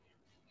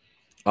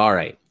All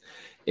right.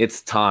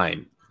 It's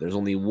time. There's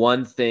only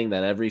one thing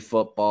that every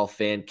football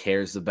fan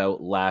cares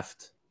about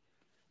left,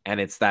 and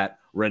it's that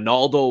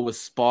Ronaldo was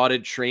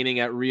spotted training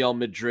at Real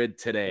Madrid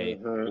today.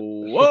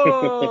 Mhm.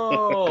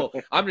 Whoa!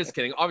 I'm just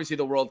kidding. Obviously,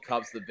 the World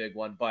Cup's the big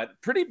one,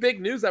 but pretty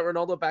big news that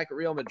Ronaldo back at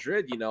Real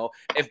Madrid.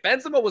 If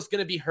Benzema was going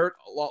to be hurt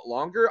a lot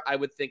longer, I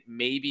would think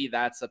maybe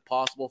that's a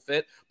possible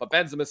fit. But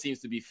Benzema seems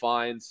to be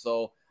fine,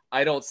 so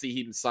I don't see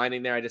him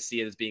signing there. I just see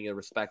it as being a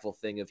respectful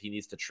thing if he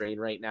needs to train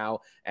right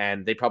now,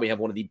 and they probably have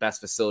one of the best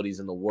facilities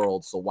in the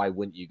world. So why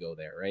wouldn't you go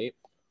there, right?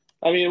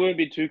 I mean, it wouldn't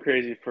be too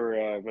crazy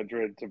for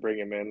Madrid to bring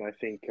him in. I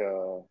think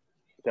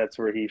that's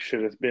where he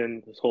should have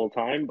been this whole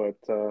time. But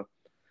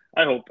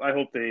I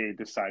hope they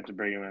decide to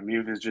bring him in.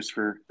 Even if it's just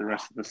for the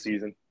rest of the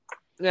season.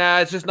 Yeah,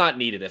 it's just not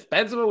needed. If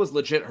Benzema was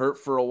legit hurt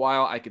for a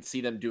while, I could see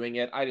them doing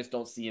it. I just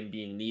don't see him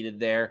being needed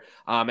there.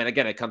 And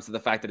again, it comes to the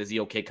fact that is he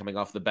okay coming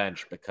off the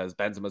bench because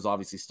Benzema's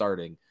obviously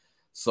starting.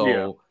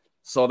 Yeah.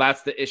 So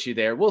that's the issue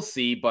there. We'll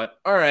see. But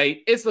all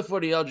right, it's the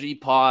Footy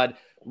LG pod.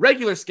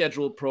 Regular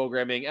scheduled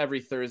programming every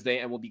Thursday,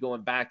 and we'll be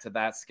going back to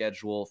that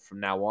schedule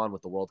from now on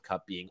with the World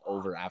Cup being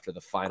over after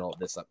the final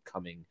this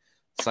upcoming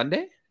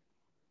Sunday.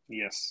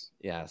 Yes.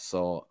 Yeah,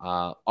 so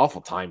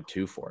awful time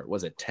too for it.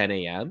 Was it 10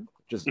 a.m.?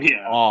 Just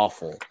Yeah.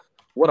 awful.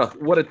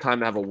 What a time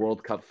to have a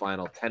World Cup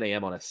final, 10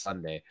 a.m. on a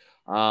Sunday.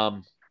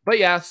 But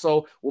yeah,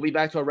 so we'll be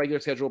back to our regular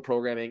schedule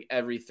programming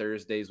every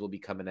Thursdays. Will be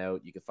coming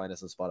out. You can find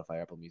us on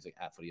Spotify, Apple Music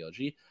at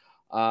FootyLG.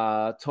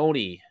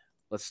 Tony,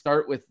 let's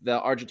start with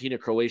the Argentina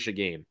Croatia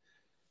game.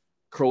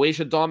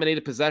 Croatia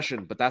dominated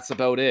possession, but that's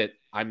about it.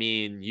 I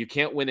mean, you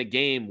can't win a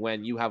game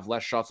when you have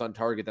less shots on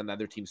target than the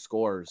other team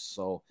scores.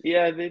 So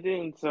Yeah, they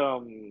didn't.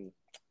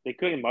 They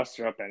couldn't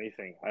muster up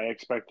anything. I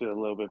expected a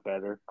little bit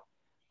better.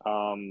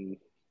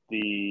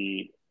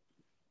 The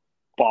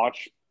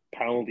botch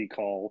penalty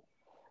call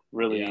yeah,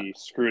 really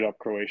screwed up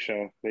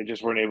Croatia. They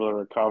just weren't able to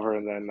recover,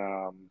 and then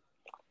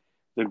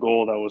the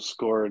goal that was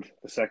scored,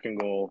 the second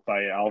goal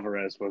by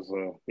Alvarez was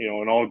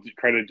and all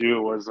credit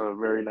due was a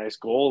very nice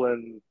goal,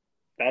 and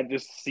that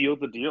just sealed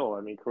the deal.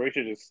 I mean,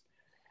 Croatia just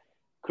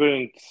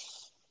couldn't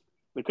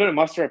they couldn't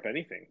muster up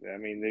anything. I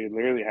mean, they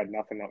literally had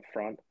nothing up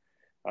front.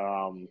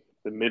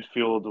 The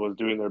midfield was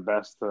doing their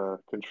best to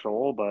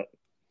control, but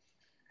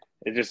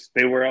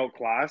they were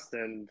outclassed,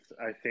 and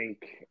I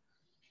think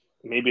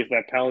maybe if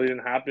that penalty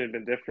didn't happen, it'd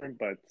been different.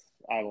 But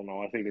I don't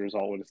know. I think the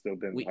result would have still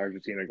been we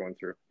Argentina going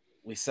through.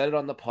 we said it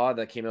on the pod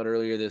that came out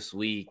earlier this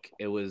week.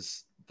 It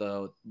was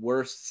the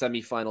worst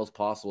semifinals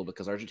possible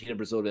because Argentina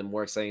Brazil would have been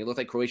more exciting. It looked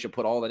like Croatia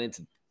put all that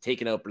into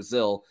taking out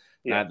Brazil.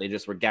 Yeah, That they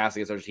just were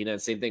gassing against Argentina.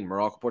 And same thing,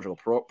 Morocco, Portugal.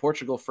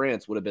 Portugal,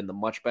 France would have been the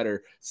much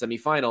better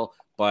semifinal,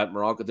 but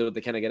Morocco did what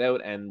they kind of get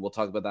out, and we'll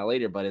talk about that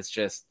later. But it's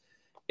just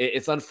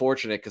it's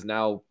unfortunate because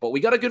now, but we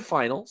got a good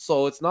final,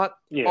 so it's not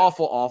yeah.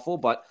 awful.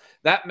 But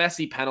that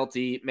Messi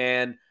penalty,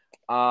 man.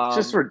 It's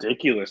just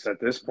ridiculous at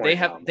this They point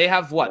have now, they man.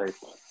 have what Like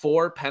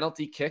 4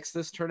 penalty kicks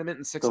this tournament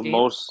in six the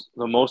games.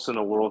 most in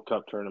a World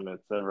Cup tournament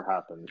that ever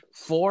happened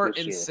Four this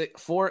in year.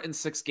 six, 4 in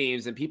 6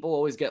 games, and people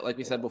always get like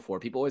we said before.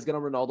 People always get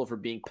on Ronaldo for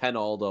being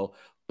Penaldo,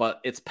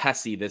 but it's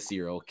Pessy this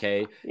year.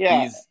 Okay,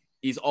 Yeah,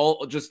 he's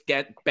all just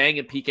get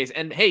banging PKs,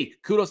 and hey,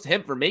 kudos to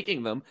him for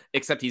making them.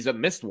 Except he's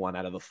missed one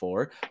out of the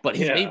 4, but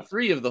he's yeah. made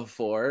 3 of the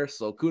 4,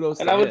 so kudos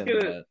And to him.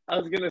 But I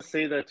was gonna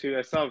say that too.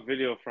 I saw a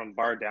video from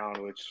Bar Down,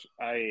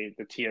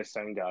 the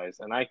TSN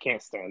guys, and I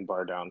can't stand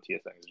Bar Down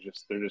TSN.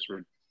 They're just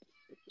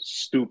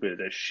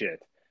stupid as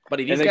shit.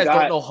 buddy, And these the guys don't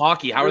guy, know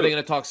hockey. How are they dude,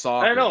 going to talk I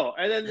soccer? know.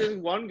 And then there's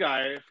one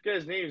guy, I forget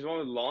his name. He's one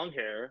with long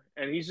hair,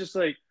 and he's just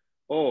like,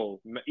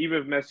 "Oh, even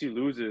if Messi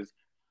loses,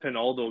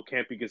 Pinaldo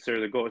can't be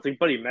considered a goal." It's like,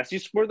 buddy, Messi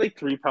scored like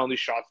 3 penalty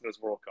shots in this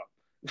World Cup.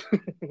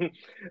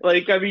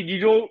 Like, I mean, you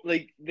don't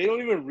like they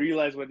don't even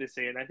realize what they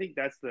say, and I think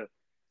that's the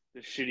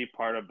shitty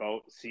part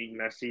about seeing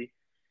Messi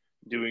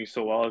doing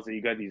so well is that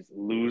you got these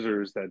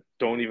losers that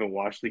don't even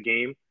watch the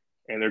game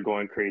and they're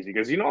going crazy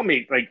because I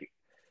mean, like,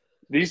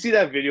 did you see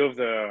that video of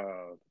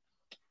the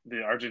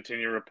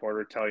Argentinian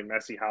reporter telling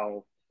Messi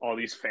how all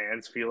these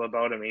fans feel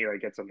about him? He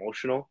like gets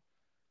emotional.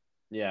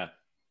 Yeah.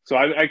 So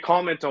I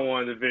comment on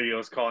one of the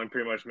videos calling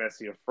pretty much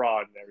Messi a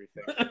fraud and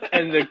everything.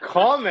 And the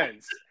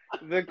comments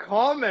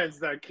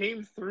that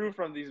came through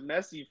from these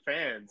Messi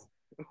fans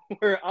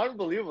were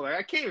unbelievable. Like,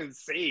 I can't even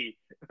say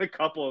a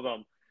couple of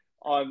them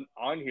on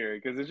here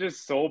because it's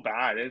just so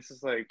bad. It's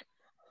just like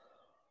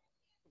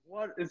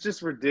what? It's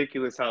just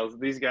ridiculous how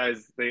these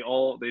guys they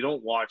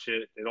don't watch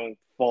it, they don't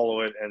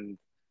follow it, and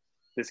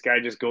this guy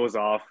just goes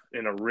off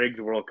in a rigged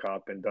World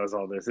Cup and does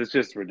all this. It's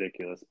just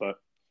ridiculous. But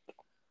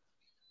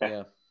Yeah.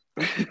 yeah,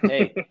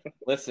 Hey,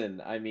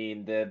 listen, I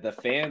mean the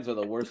fans are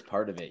the worst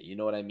part of it. You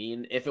know what I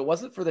mean? If it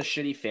wasn't for the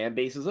shitty fan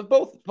bases of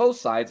both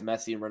sides,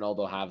 Messi and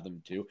Ronaldo have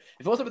them too.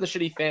 If it wasn't for the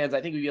shitty fans, I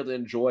think we'd be able to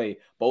enjoy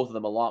both of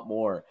them a lot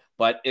more.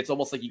 But it's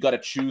almost like you got to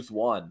choose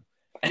one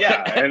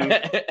yeah, and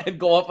and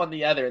go up on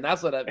the other. And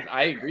that's what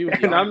I agree with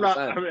you and I'm not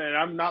 100%.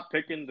 I'm not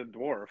picking the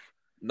dwarf.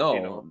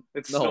 No,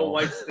 It's Snow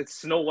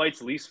no.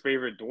 White's least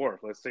favorite dwarf.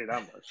 Let's say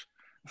that much.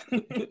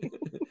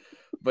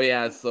 But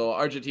yeah, so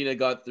Argentina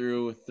got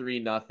through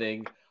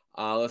 3-0.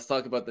 Let's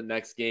talk about the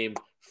next game.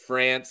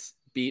 France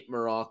beat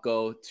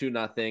Morocco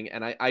 2-0.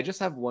 And I just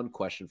have one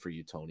question for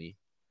you, Tony.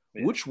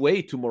 Yeah. Which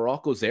way to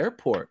Morocco's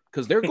airport?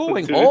 Because they're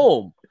going Dude,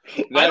 home.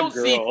 I don't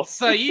girl.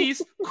 see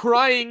Saiz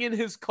crying in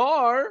his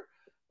car.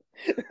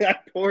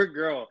 That poor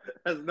girl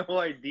has no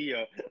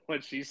idea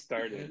when she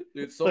started.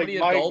 Dude, so many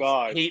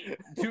adults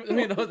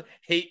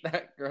hate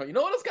that girl. You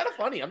know what? It's kind of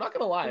funny. I'm not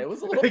gonna lie. It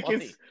was a little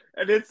funny.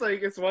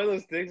 It's one of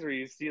those things where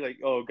you see like,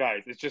 oh,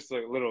 guys, it's just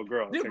a little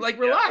girl. Dude, like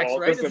relax,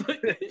 right?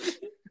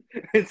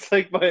 It's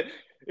like, but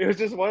it was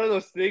just one of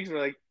those things where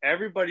like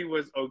everybody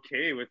was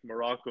okay with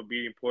Morocco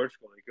beating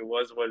Portugal. Like it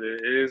was what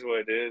it is,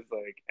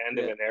 like end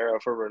of an era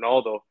for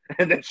Ronaldo.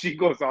 And then she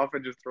goes off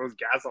and just throws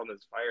gas on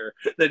this fire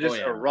that just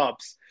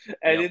erupts.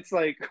 And it's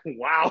like,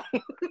 wow.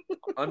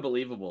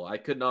 Unbelievable. I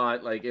could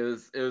not, like, it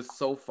was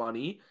so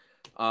funny.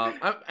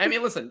 I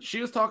mean, listen, she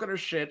was talking her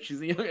shit.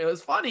 It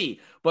was funny,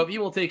 but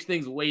people take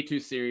things way too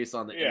serious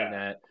on the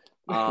internet.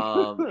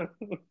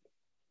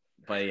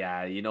 But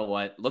yeah, you know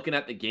what? Looking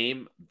at the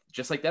game,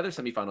 just like the other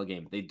semifinal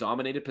game, they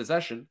dominated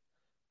possession.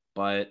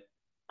 But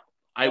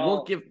I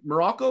will give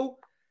Morocco,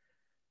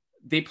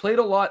 they played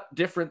a lot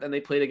different than they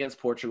played against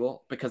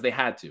Portugal because they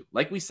had to.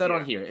 Like we said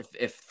on here,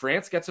 if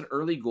France gets an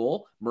early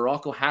goal,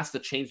 Morocco has to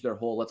change their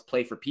whole let's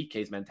play for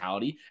PK's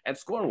mentality and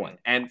score one.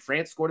 And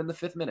France scored in the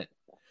 5th minute.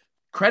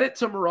 Credit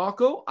to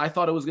Morocco. I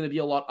thought it was going to be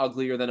a lot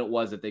uglier than it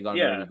was if they got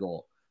an early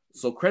goal.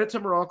 So credit to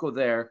Morocco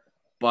there,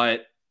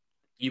 but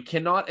you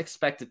cannot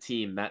expect a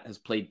team that has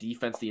played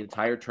defense the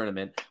entire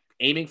tournament,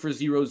 aiming for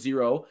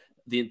 0-0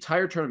 the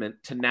entire tournament,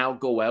 to now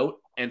go out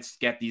and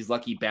get these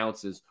lucky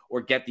bounces or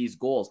get these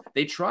goals.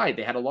 They tried.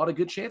 They had a lot of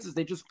good chances.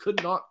 They just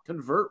could not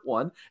convert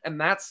one. And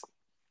that's,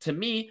 to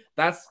me,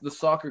 that's the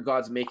soccer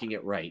gods making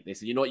it right. They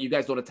said, you know what? You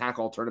guys don't attack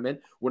all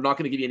tournament. We're not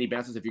going to give you any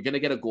bounces. If you're going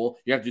to get a goal,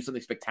 you have to do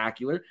something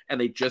spectacular. And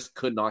they just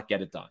could not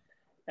get it done.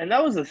 And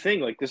that was the thing.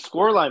 Like, the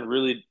scoreline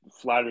really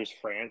flatters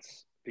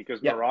France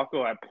because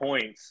Morocco at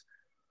points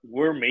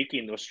were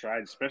making those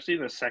strides, especially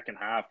in the second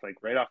half. Like,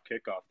 right off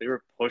kickoff, they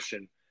were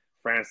pushing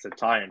France to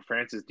tie, and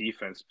France's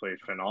defense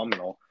played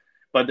phenomenal.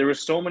 But there were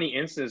so many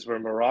instances where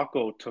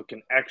Morocco took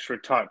an extra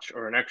touch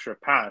or an extra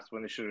pass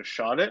when they should have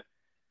shot it.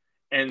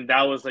 And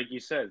that was, like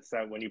you said, it's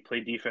that when you play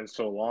defense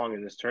so long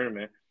in this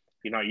tournament,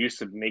 you're not used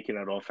to making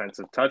that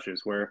offensive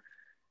touches, where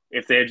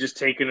if they had just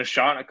taken a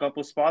shot in a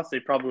couple spots,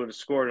 they probably would have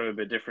scored in a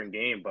bit different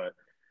game. But,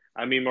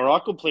 I mean,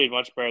 Morocco played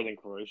much better than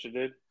Croatia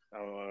did.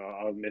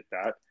 I'll admit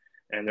that.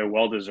 And they're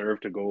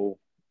well-deserved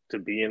to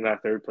be in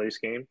that third-place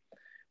game.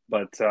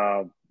 But,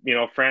 you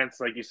know, France,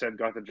 like you said,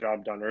 got the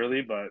job done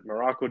early. But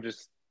Morocco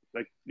just,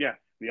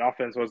 the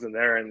offense wasn't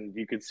there, and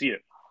you could see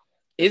it.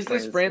 Is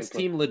this France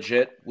team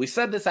legit? We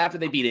said this after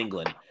they beat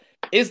England.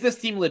 Is this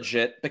team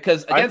legit?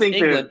 Because against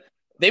England,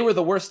 they were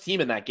the worst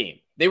team in that game.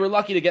 They were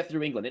lucky to get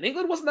through England. And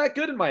England wasn't that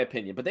good, in my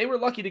opinion, but they were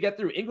lucky to get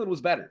through. England was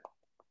better.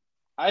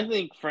 I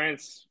think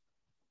France,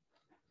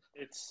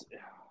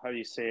 how do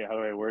you say it? How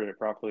do I word it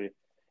properly?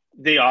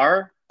 They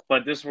are,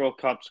 but this World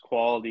Cup's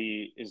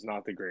quality is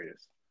not the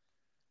greatest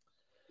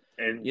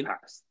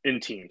in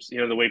teams.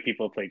 You know, the way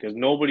people play, because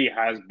nobody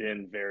has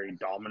been very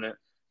dominant.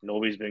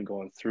 Nobody's been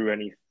going through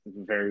anything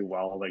very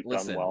well,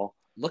 done well.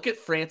 Look at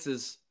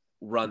France's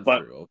run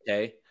through,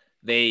 okay?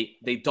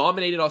 They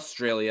dominated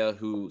Australia,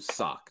 who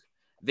suck.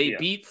 They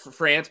beat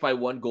France by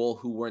 1 goal,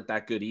 who weren't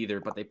that good either,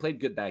 but they played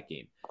good that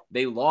game.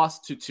 They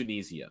lost to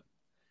Tunisia.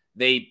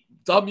 They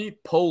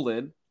beat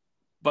Poland,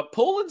 but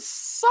Poland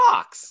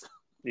sucks.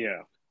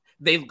 Yeah.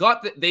 They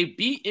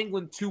beat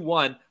England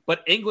 2-1,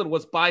 but England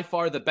was by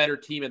far the better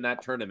team in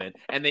that tournament.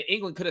 And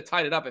England could have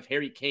tied it up if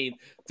Harry Kane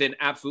didn't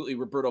absolutely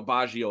Roberto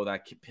Baggio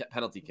that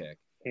penalty kick.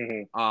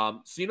 Mm-hmm.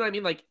 So you know what I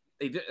mean? Like,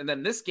 and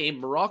then this game,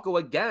 Morocco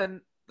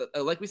again,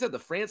 like we said, the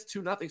France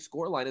 2-0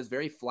 scoreline is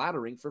very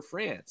flattering for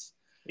France.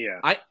 Yeah.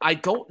 I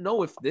don't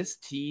know if this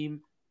team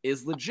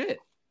is legit.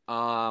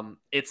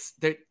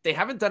 They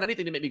haven't done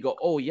anything to make me go,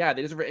 oh yeah,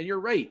 they deserve it. And you're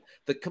right.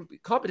 The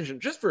competition,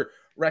 just for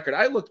record,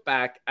 I looked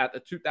back at the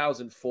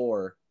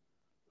 2004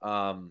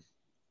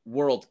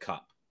 World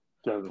Cup.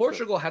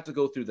 Portugal had to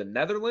go through the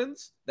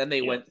Netherlands, then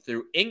they went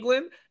through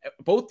England.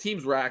 Both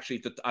teams were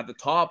actually at the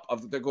top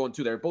of they're going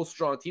to. They're both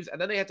strong teams,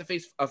 and then they had to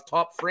face a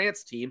top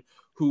France team,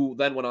 who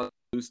then went on to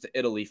lose to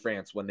Italy,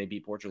 France when they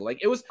beat Portugal.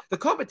 Like, it was the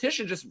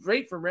competition just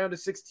right from round of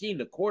 16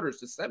 to quarters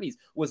to semis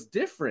was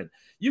different.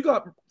 You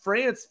got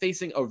France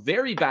facing a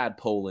very bad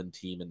Poland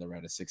team in the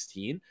round of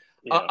 16,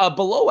 a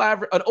below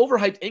average, an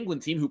overhyped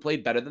England team who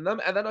played better than them,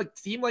 and then a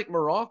team like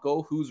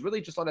Morocco who's really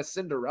just on a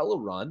Cinderella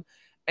run.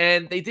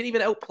 And they didn't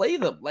even outplay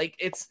them. Like,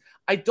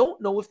 I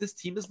don't know if this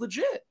team is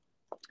legit.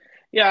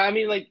 Yeah, I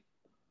mean, like,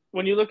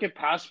 when you look at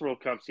past World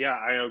Cups,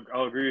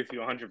 I'll agree with you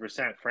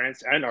 100%.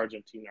 France and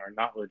Argentina are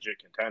not legit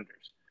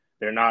contenders.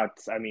 They're not,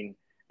 I mean,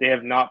 they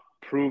have not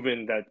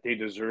proven that they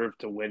deserve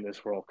to win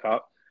this World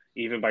Cup,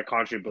 even by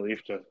contrary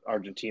belief to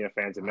Argentina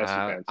fans and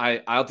Messi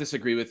fans. I'll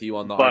disagree with you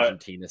on the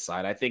Argentina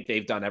side. I think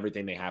they've done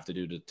everything they have to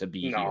do to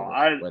be here. No,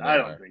 I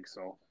don't think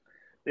so.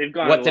 They've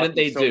gone. What didn't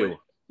they do?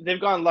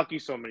 They've gone lucky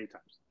so many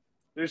times.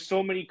 there's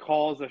so many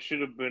calls that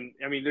should have been.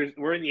 I mean,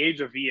 we're in the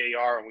age of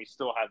VAR, and we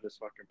still have this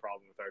fucking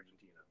problem with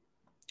Argentina.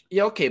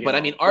 Yeah, okay, but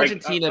I mean, Like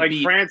Argentina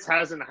beat France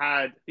hasn't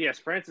had. Yes,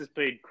 France has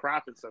played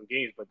crap in some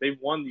games, but they've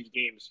won these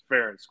games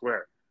fair and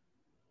square.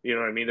 You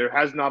know what I mean? There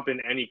has not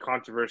been any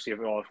controversy of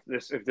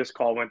if this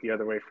call went the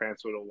other way,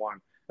 France would have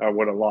won or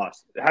would have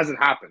lost. It hasn't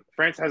happened.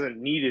 France hasn't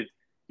needed.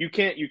 You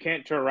can't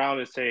turn around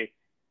and say,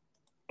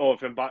 oh, if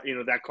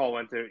that call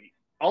went to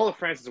all of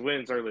France's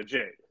wins are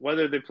legit.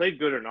 Whether they played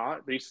good or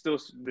not, they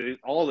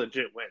all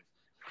legit wins.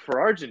 For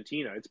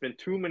Argentina, it's been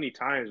too many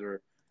times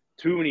where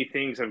too many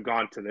things have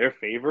gone to their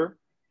favor,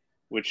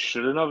 which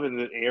shouldn't have in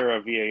the era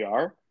of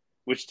VAR,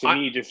 which to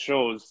me just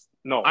shows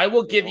no. I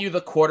will give you the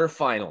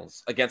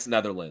quarterfinals against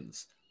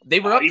Netherlands. They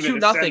were up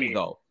 2-0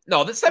 though.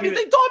 No, the semis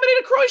they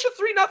dominated Croatia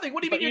 3-0.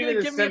 What do you mean you're going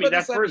to give me about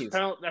the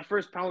semis? That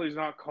first penalty is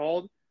not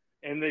called,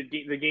 and the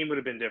game would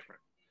have been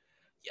different.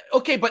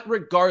 Okay, but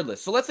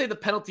regardless, so let's say the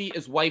penalty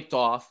is wiped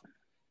off.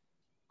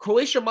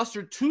 Croatia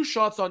mustered 2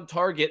 shots on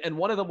target, and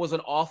one of them was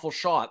an awful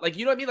shot. Like,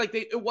 you know what I mean? Like,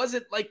 it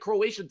wasn't like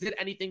Croatia did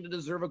anything to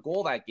deserve a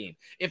goal that game.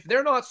 If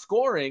they're not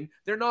scoring,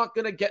 they're not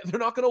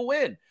gonna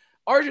win.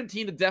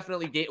 Argentina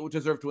definitely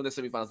deserved to win the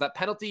semifinals. That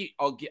penalty,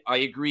 I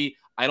agree.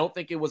 I don't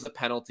think it was a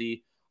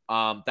penalty.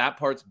 That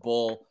part's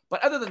bull.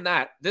 But other than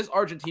that, this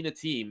Argentina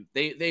team,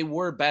 they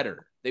were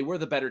better. They were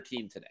the better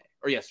team today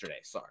or yesterday.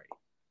 Sorry,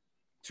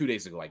 2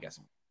 days ago, I guess,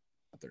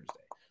 Thursday.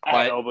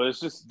 I know, but it's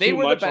just they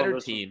were the better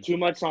team. Too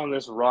much on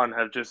this run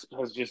has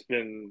just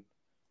been,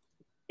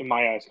 in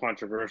my eyes,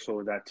 controversial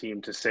with that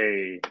team to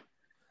say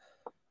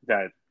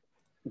that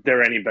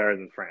they're any better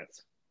than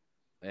France.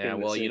 Yeah,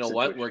 well, you know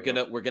what? We're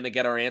gonna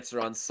get our answer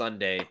on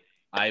Sunday.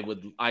 I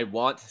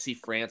want to see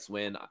France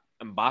win.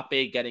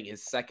 Mbappe getting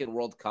his second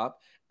World Cup,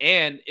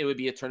 and it would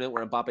be a tournament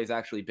where Mbappe's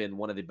actually been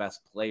one of the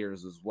best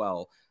players as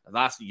well. The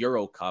last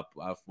Euro Cup,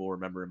 if we'll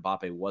remember,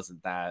 Mbappe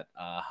wasn't that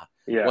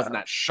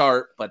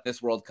sharp, but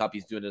this World Cup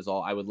he's doing his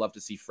all. I would love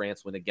to see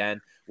France win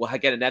again. We'll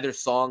get another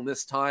song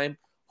this time,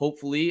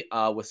 hopefully,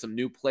 with some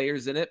new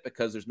players in it,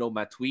 because there's no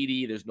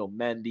Matuidi, there's no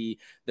Mendy,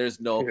 there's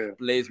no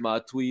Blaise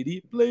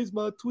Matuidi,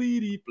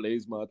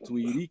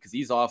 because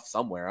he's off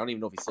somewhere. I don't even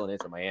know if he's still in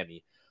Inter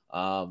Miami.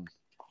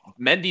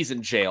 Mendy's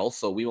in jail,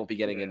 so we won't be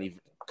getting any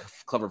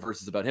clever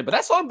verses about him, but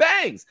that song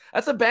bangs.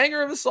 That's a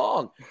banger of a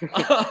song.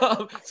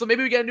 So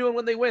maybe we get a new one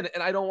when they win.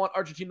 And I don't want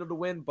Argentina to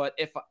win, but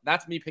if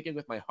that's me picking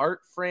with my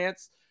heart,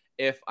 France.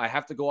 If I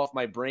have to go off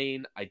my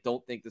brain, I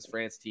don't think this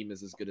France team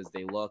is as good as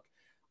they look.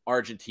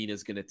 Argentina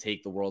is going to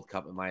take the World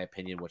Cup, in my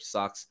opinion, which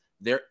sucks.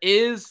 There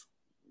is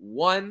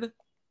one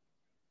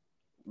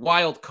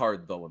wild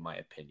card, though, in my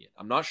opinion.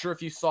 I'm not sure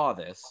if you saw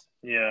this.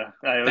 Yeah,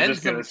 I was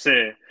just going to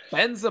say.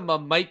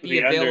 Benzema might be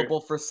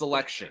available for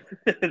selection.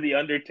 The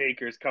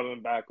Undertaker's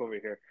coming back over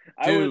here.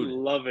 Dude. I would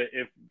love it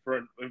if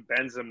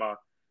Benzema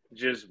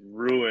just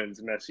ruins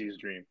Messi's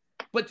dream.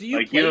 But do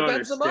you play Benzema?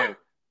 Understand.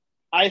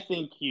 I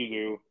think you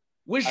do.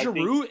 Was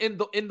Giroud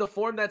in the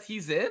form that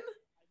he's in?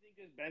 I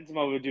think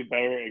Benzema would do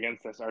better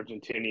against this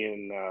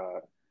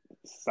Argentinian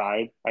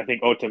side. I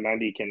think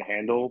Otamendi can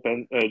handle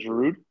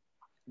Giroud.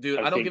 Dude,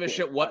 I don't give a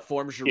shit what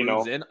form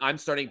Giroud's in. I'm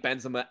starting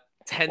Benzema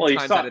 10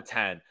 times out of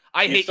 10.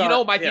 I hate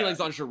my feelings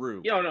on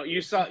Giroud. No,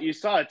 you saw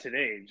it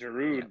today.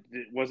 Giroud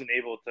wasn't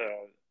able to.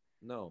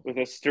 No, with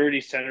a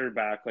sturdy center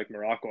back like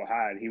Morocco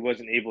had, he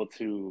wasn't able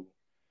to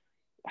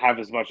have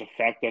as much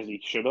effect as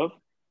he should have.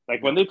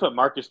 Like when they put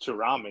Marcus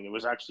Thuram in, it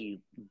was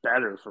actually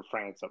better for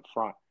France up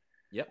front.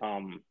 Yep.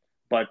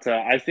 But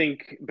I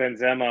think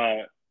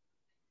Benzema,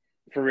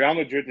 for Real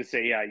Madrid to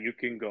say, yeah, you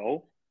can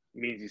go,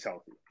 means he's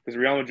healthy. Because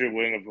Real Madrid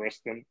wouldn't have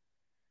risked him.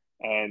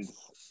 And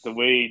the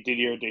way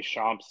Didier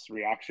Deschamps'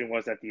 reaction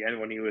was at the end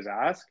when he was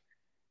asked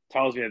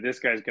tells me that this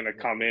guy's going to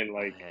come in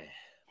like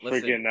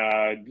freaking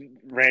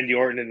Randy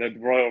Orton in the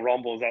Royal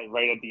Rumbles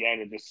right at the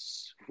end and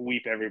just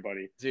sweep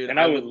everybody. Dude, and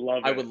I would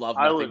love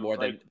nothing more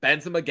than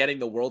Benzema getting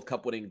the World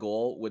Cup winning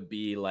goal would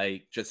be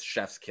like just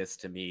chef's kiss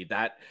to me.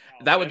 That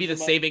would be the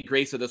saving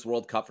grace of this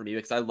World Cup for me,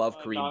 because I love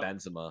Karim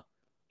Benzema.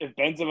 If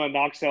Benzema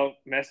knocks out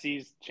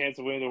Messi's chance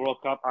of winning the World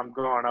Cup, I'm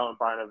going out and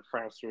buying a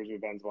France jersey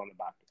with Benzema on the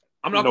back.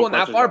 I'm not going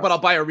that far, but I'll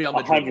buy a Real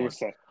Madrid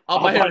 100%. One. I'll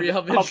buy a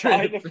Real Madrid. I'll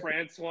buy the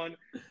France one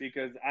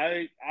because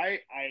I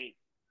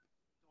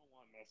don't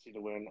want Messi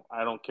to win.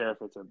 I don't care if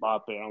it's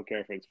Mbappe. I don't care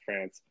if it's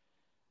France.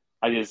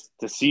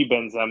 To see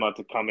Benzema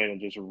to come in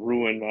and just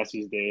ruin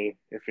Messi's day,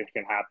 if it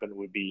can happen,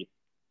 would be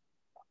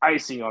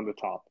icing on the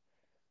top.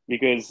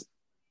 Because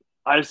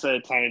I've said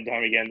it time and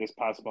time again this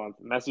past month,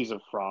 Messi's a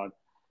fraud.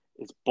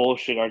 It's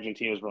bullshit.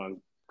 Argentina's run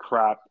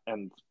crap,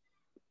 and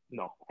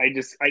no, I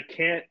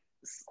can't.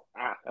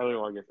 I don't even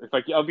want to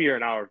get. I'll be here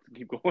an hour to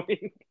keep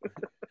going.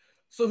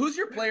 So, who's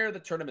your player of the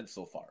tournament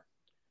so far?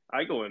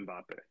 I go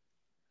Mbappe.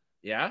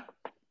 Yeah,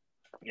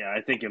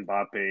 I think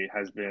Mbappe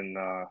has been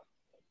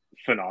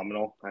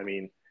phenomenal. I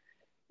mean,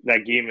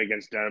 that game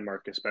against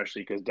Denmark,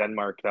 especially because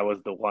Denmark, that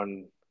was the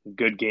one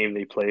good game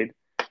they played,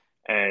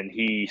 and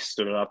he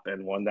stood up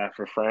and won that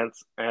for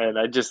France. And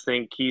I just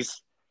think he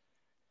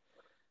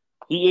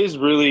is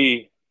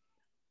really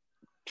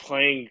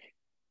playing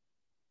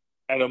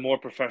at a more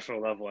professional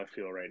level, I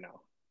feel right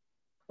now.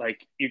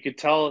 Like you could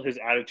tell his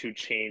attitude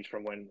changed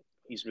from when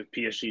he's with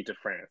PSG to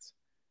France.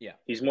 Yeah.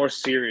 He's more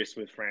serious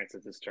with France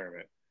at this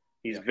tournament.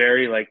 He's Yeah.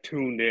 very like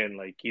tuned in,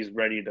 like he's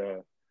ready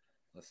to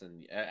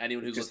Listen,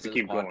 anyone who's just to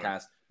listened to this keep going.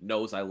 podcast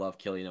knows I love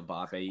Kylian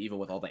Mbappe. Even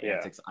with all the Yeah.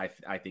 antics,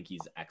 I think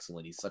he's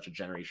excellent. He's such a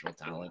generational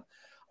talent.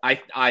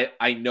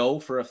 I know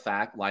for a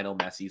fact Lionel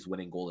Messi's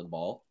winning Golden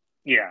Ball.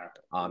 Yeah.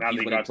 Now He's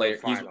they winning got to player.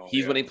 the final.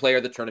 He's yeah. winning player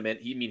of the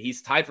tournament.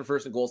 He's tied for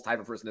first in goals, tied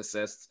for first in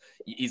assists.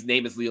 His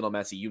name is Lionel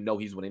Messi. You know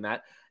he's winning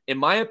that. In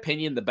my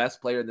opinion, the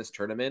best player in this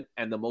tournament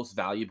and the most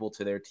valuable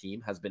to their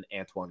team has been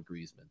Antoine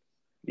Griezmann.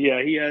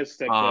 Yeah, he has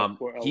stepped up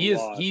for a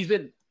lot. He's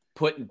been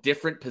put in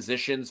different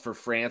positions for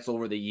France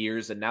over the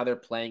years, and now they're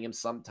playing him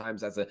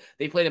sometimes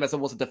they played him as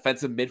almost a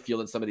defensive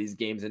midfield in some of these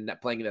games, and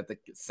playing him at the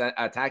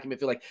attacking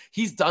midfield. Like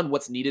he's done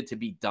what's needed to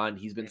be done.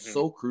 He's been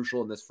so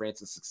crucial in this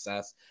France's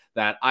success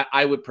that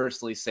I would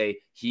personally say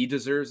he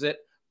deserves it.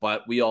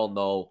 But we all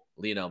know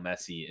Lionel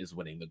Messi is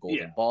winning the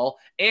Golden Ball,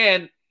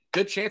 and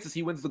good chances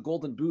he wins the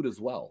Golden Boot as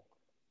well.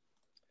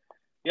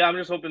 Yeah, I'm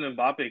just hoping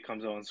Mbappe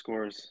comes out and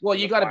scores. Well,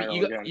 you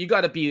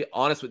gotta be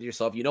honest with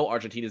yourself. You know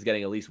Argentina's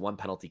getting at least one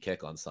penalty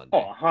kick on Sunday.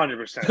 Oh,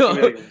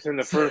 100%. It's in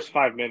the first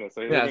 5 minutes.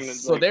 Like, yeah,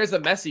 so there's a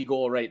Messi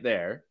goal right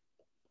there.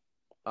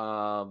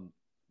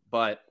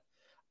 But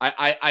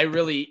I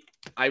really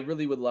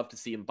would love to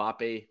see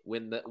Mbappe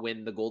win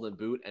the Golden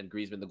Boot and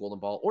Griezmann the Golden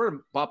Ball,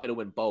 or Mbappe to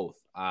win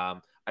both.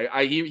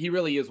 He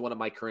really is one of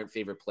my current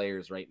favorite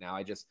players right now.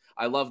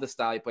 I love the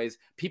style he plays.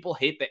 People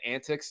hate the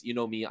antics. You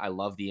know me, I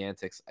love the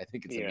antics. I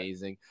think it's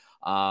amazing.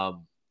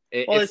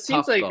 It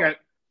seems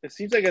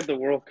like at the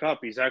World Cup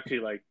he's actually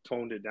like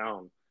toned it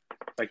down.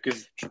 Like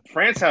because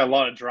France had a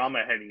lot of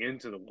drama heading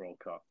into the World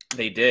Cup.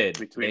 They did.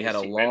 They had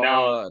a lot. And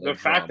now the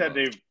fact that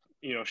they've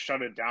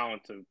shut it down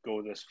to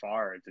go this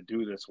far and to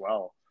do this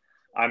well,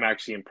 I'm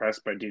actually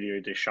impressed by Didier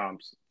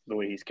Deschamps, the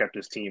way he's kept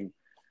his team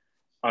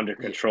under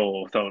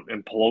control without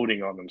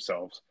imploding on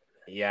themselves.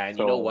 Yeah, and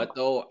you know what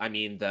though? I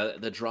mean,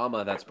 the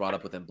drama that's brought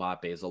up with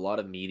Mbappe is a lot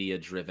of media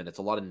driven. It's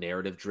a lot of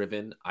narrative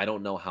driven. I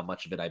don't know how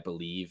much of it I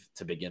believe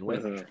to begin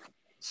with.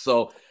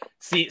 So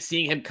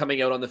seeing him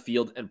coming out on the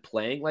field and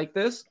playing like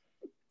this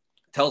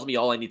tells me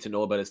all I need to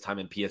know about his time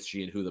in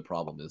PSG and who the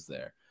problem is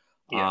there.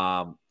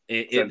 Yeah.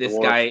 This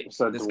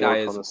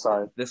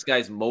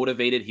guy's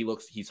motivated.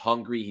 He's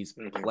hungry. He's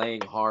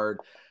playing hard.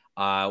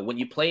 When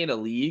you play in a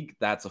league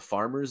that's a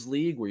farmers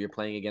league where you're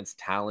playing against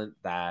talent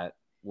that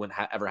wouldn't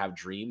ever have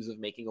dreams of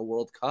making a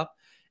World Cup,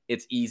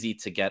 it's easy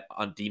to get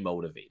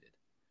demotivated.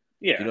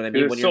 Yeah, you know what I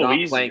mean? When you're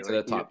not playing to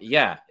the top.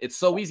 Yeah, it's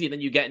so easy. And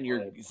then you get in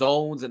your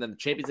zones, and then the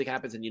Champions League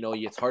happens, and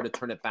it's hard to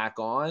turn it back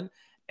on.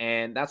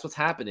 And that's what's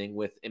happening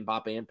with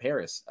Mbappe in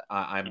Paris.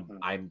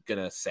 I'm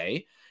gonna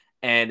say,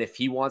 and if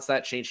he wants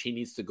that change, he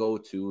needs to go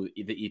to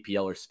the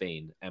EPL or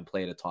Spain and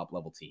play at a top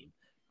level team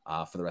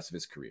for the rest of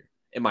his career,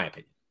 in my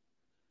opinion.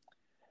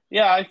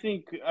 Yeah, I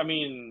think,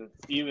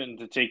 even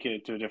to take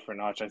it to a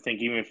different notch, I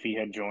think even if he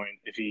had joined,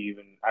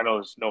 I know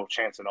there's no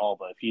chance at all,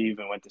 but if he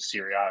even went to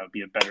Serie A, it would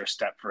be a better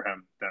step for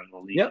him than La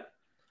Liga. Yep,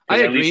 I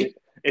agree.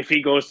 If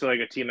he goes to like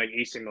a team like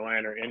AC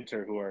Milan or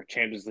Inter, who are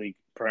Champions League,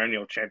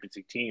 perennial Champions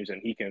League teams,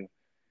 and he can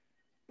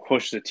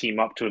push the team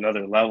up to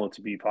another level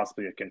to be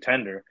possibly a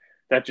contender,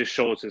 that just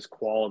shows his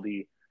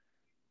quality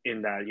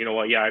in that,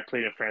 I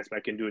played in France, but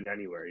I can do it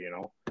anywhere,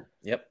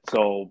 Yep.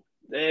 So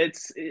I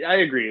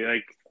agree.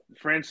 Like,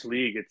 French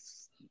league,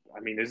 is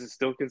it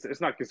still? It's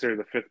not considered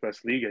the fifth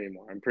best league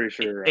anymore. I'm pretty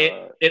sure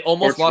it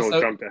almost Portugal lost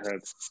out. Jumped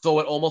ahead. So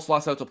it almost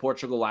lost out to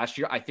Portugal last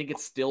year. I think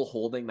it's still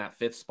holding that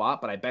fifth spot,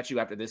 but I bet you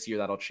after this year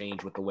that'll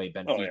change with the way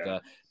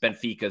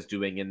Benfica's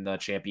doing in the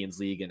Champions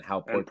League and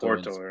how Porto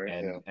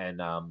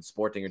and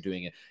Sporting are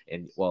doing it.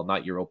 And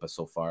not Europa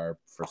so far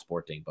for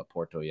Sporting, but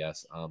Porto,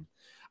 yes.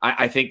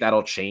 I think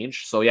that'll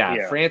change. So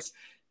yeah. France.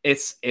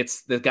 It's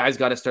the guy's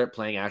got to start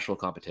playing actual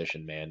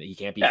competition, man. He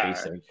can't be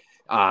facing.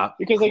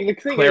 Because the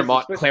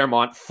thing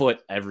Claremont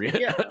foot every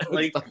stuff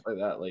like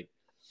that.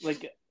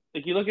 Like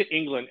you look at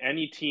England,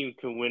 any team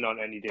can win on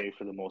any day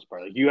for the most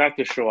part. Like you have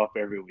to show up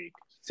every week.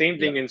 Same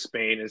thing in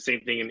Spain and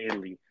same thing in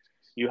Italy.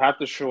 You have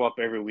to show up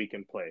every week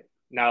and play.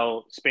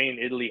 Now, Spain and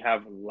Italy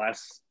have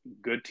less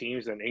good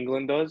teams than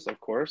England does, of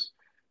course.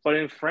 But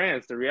in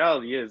France, the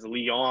reality is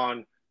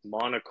Lyon,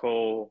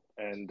 Monaco,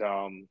 and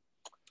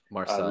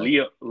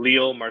Marseille.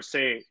 Lille,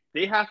 Marseille,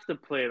 they have to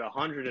play at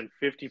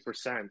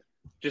 150%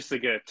 just to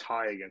get a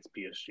tie against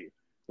PSG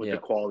with the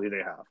quality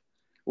they have.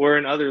 Where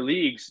in other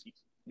leagues,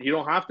 you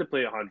don't have to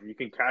play 100. You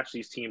can catch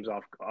these teams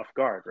off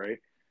guard, right?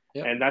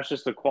 Yep. And that's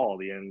just the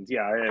quality. And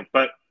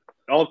but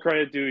all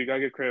credit due. You got to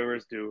give credit where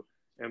it's due.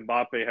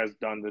 Mbappe has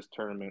done this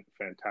tournament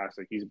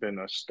fantastic. He's been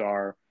a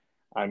star.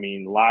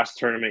 Last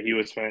tournament,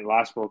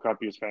 last World Cup,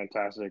 he was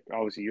fantastic.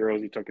 Obviously,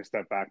 Euros, he took a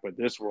step back. But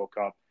this World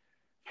Cup,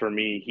 for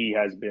me, he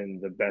has been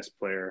the best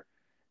player.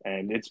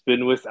 And it's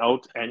been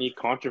without any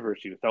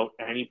controversy, without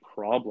any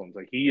problems.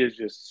 Like, he is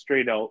just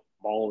straight out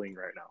balling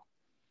right now.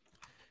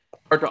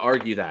 Hard to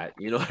argue that,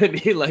 you know what I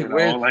mean?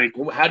 Like,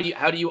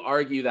 how do you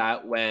argue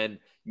that when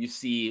you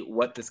see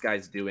what this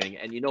guy's doing.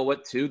 And you know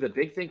what, too? The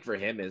big thing for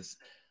him is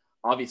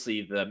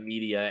obviously the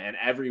media and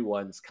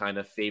everyone's kind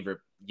of favorite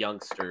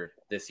youngster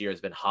this year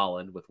has been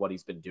Haaland with what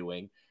he's been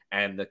doing.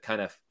 And the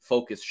kind of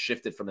focus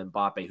shifted from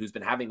Mbappe, who's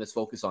been having this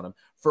focus on him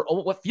for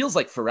what feels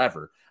like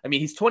forever. I mean,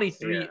 he's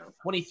 23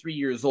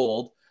 years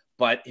old,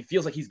 but it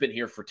feels like he's been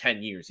here for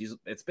 10 years.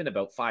 It's been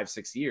about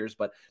 5-6 years,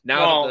 but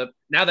now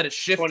that it's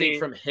shifting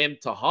from him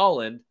to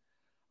Haaland,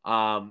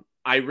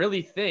 I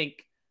really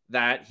think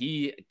that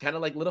he kind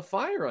of like lit a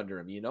fire under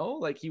him,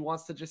 like he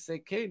wants to just say,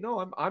 okay,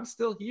 no, I'm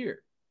still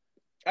here.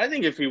 I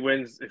think if he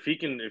wins,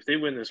 if they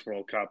win this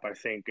World Cup, I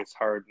think it's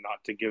hard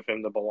not to give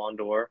him the Ballon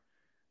d'Or.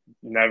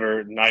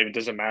 It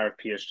doesn't matter if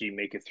PSG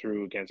make it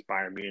through against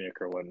Bayern Munich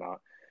or whatnot.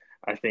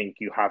 I think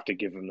you have to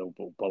give him the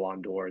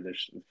Ballon d'Or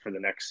for the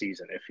next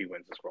season if he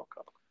wins this World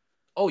Cup.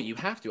 Oh, you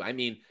have to. I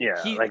mean,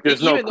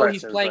 there's no even though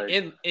he's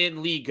playing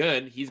in Ligue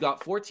 1, he's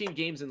got 14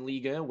 games in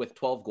Ligue 1 with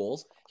 12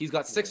 goals. He's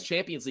got 6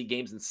 Champions League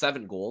games and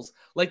 7 goals.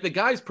 Like, the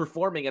guy's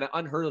performing at an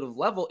unheard of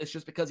level. It's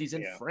just because he's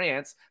in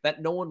France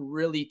that no one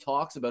really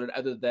talks about it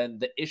other than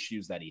the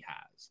issues that he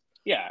has.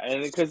 Yeah,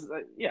 and because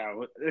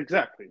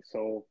exactly.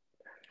 So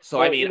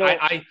I mean,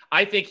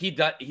 I think he's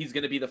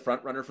going to be the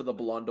front runner for the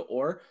Ballon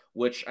d'Or,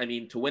 which, I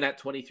mean, to win at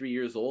 23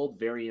 years old,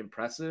 very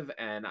impressive.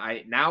 And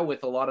now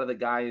with a lot of the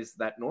guys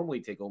that normally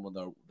take home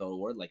the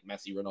award, like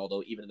Messi,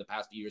 Ronaldo, even in the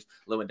past few years,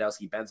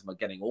 Lewandowski, Benzema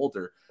getting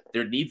older,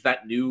 there needs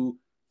that new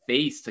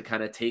face to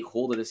kind of take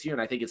hold of this year.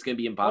 And I think it's going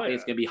to be Mbappe.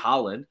 It's going to be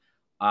Haaland.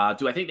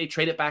 Do I think they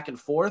trade it back and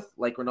forth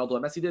like Ronaldo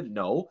and Messi did?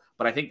 No,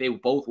 but I think they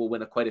both will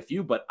win quite a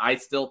few. But I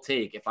still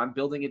take, if I'm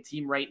building a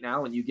team right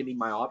now and you give me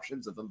my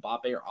options of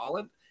Mbappe or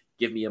Haaland,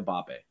 give me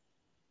Mbappe.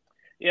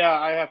 Yeah,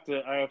 I have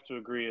to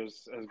agree.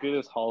 As good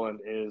as Haaland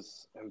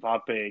is,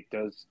 Mbappe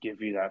does give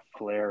you that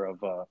flair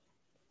of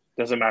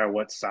doesn't matter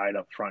what side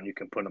up front you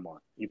can put him on.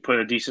 You put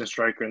a decent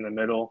striker in the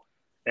middle,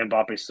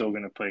 Mbappe's still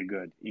going to play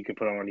good. You can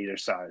put him on either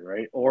side,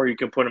 right? Or you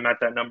can put him at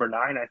that number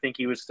 9. I think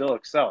he would still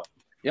excel.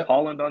 Yep.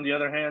 Haaland, on the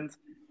other hand,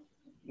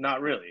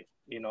 not really.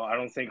 I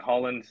don't think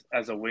Haaland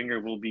as a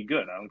winger will be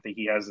good. I don't think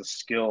he has the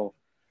skill.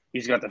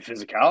 He's got the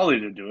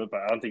physicality to do it,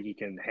 but I don't think he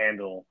can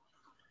handle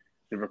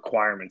the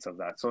requirements of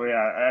that. So, yeah,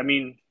 I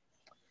mean,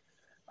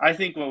 I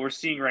think what we're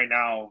seeing right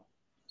now,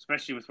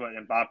 especially with what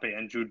Mbappe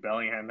and Jude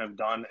Bellingham have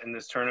done in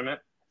this tournament,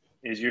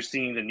 is you're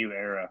seeing the new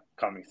era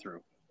coming through.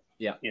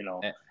 Yeah.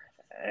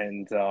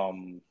 And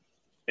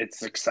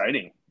it's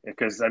exciting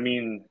because, I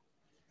mean,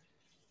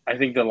 I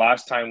think the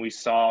last time we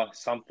saw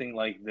something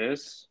like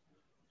this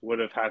would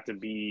have had to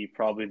be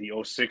probably the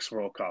 2006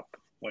 World Cup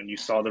when you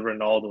saw the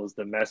Ronaldos,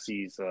 the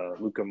Messis,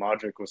 Luka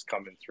Modric was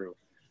coming through.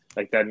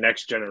 Like, that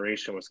next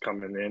generation was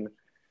coming in,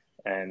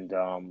 and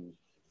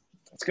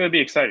it's going to be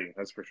exciting,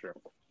 that's for sure.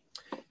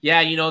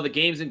 Yeah, the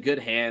game's in good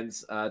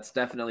hands. It's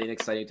definitely an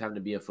exciting time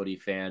to be a footy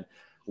fan.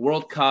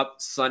 World Cup,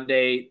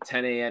 Sunday,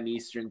 10 a.m.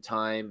 Eastern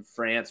time,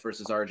 France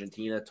versus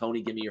Argentina.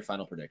 Tony, give me your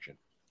final prediction.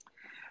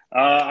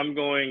 I'm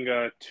going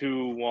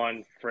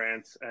 2-1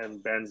 France,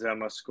 and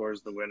Benzema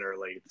scores the winner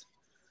late.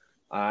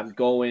 I'm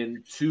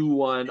going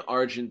 2-1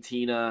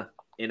 Argentina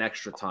in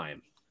extra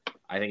time.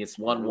 I think it's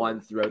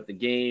 1-1 throughout the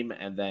game,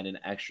 and then in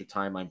extra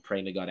time, I'm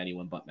praying to God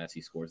anyone but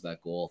Messi scores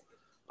that goal.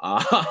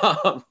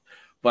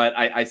 But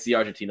I see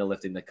Argentina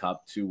lifting the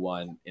cup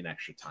 2-1 in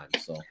extra time.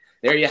 So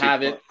there you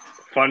have it.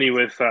 Funny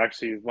with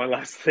actually one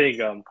last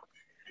thing.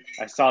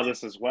 I saw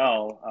this as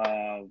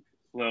well.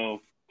 Little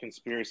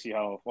conspiracy,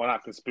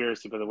 not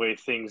conspiracy, but the way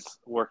things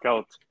work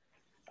out.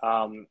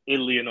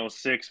 Italy in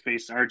 2006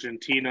 faced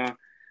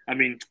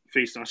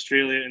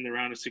Australia in the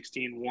round of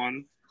 16,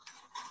 won,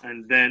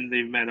 and then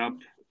they met up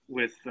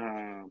with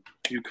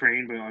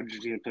Ukraine, but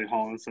Argentina played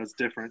Holland, so that's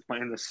different. But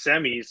in the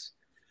semis,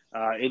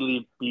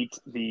 Italy beat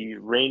the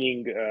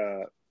reigning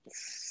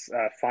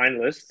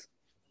finalist,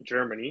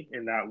 Germany,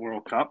 in that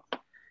World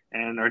Cup,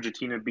 and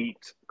Argentina beat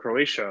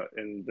Croatia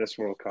in this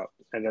World Cup.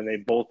 And then they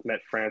both met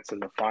France in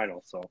the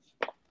final. So,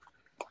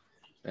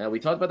 we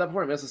talked about that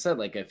before. We also said,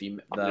 like,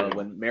 when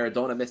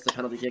Maradona missed the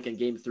penalty kick in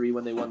Game 3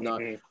 when they won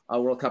the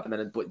World Cup, and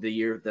then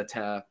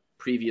the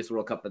previous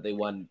World Cup that they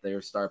won,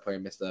 their star player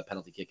missed a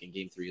penalty kick in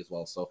Game 3 as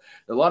well. So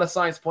there are a lot of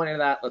signs pointing to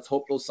that. Let's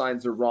hope those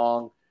signs are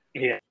wrong.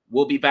 Yeah.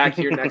 We'll be back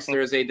here next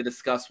Thursday to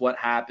discuss what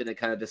happened and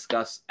kind of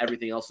discuss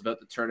everything else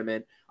about the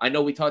tournament. I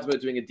know we talked about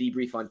doing a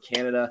debrief on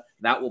Canada.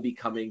 That will be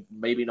coming,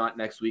 maybe not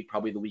next week,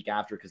 probably the week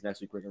after, because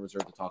next week we're going to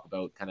reserve to talk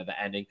about kind of the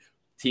ending,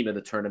 team of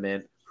the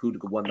tournament, who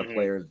won the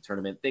player of the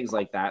tournament, things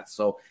like that.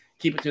 So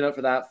keep a tune out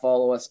for that.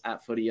 Follow us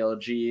at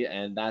FootyLG.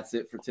 And that's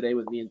it for today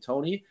with me and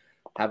Tony.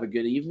 Have a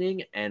good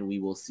evening, and we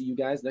will see you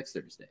guys next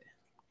Thursday.